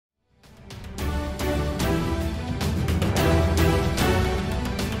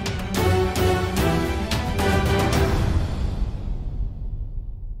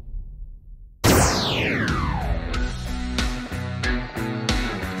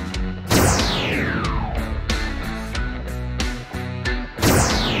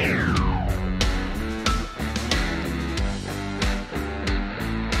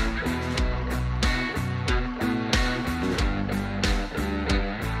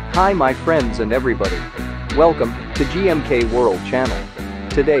Hi my friends and everybody. Welcome to GMK World channel.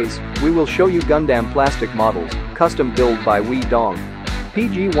 Today's, we will show you Gundam plastic models, custom build by Hui Dong.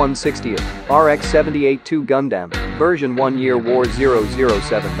 PG-160th, RX-78-2 Gundam, version 1 year war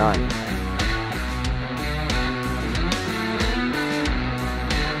 0079.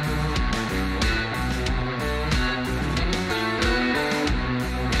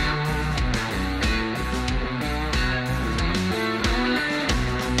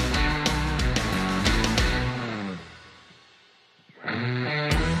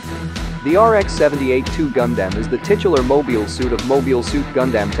 The RX-78-2 Gundam is the titular mobile suit of Mobile Suit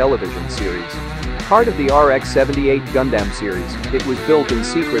Gundam television series. Part of the RX-78 Gundam series, it was built in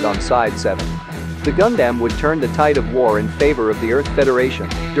secret on Side 7. The Gundam would turn the tide of war in favor of the Earth Federation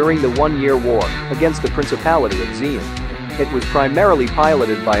during the one-year war against the Principality of Zeon. It was primarily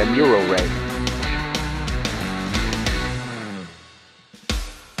piloted by Amuro Ray.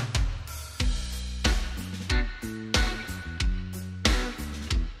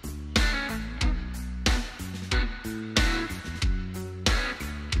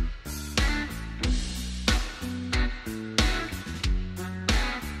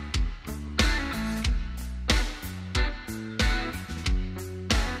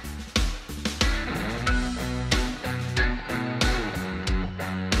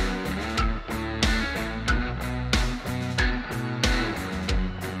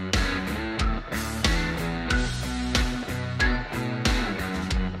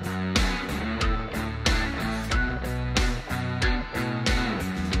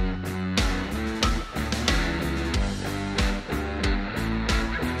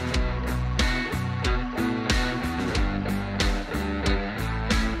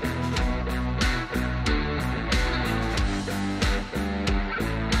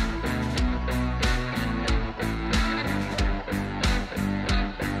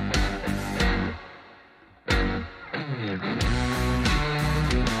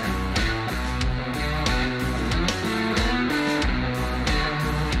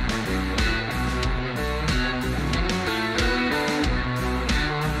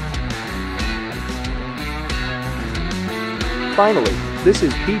 Finally, this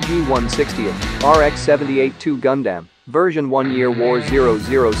is PG-160th, RX-78-2 Gundam, version 1 year war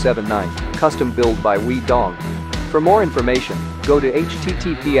 0079, custom build by Hui Dong. For more information, go to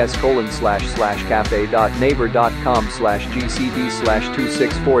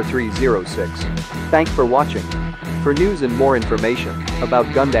https://cafe.naver.com/gcd/264306. Thanks for watching. For news and more information about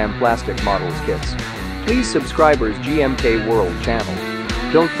Gundam plastic models kits, please subscribe our GMK World channel.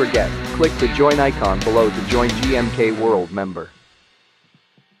 Don't forget, click the join icon below to join GMK World member.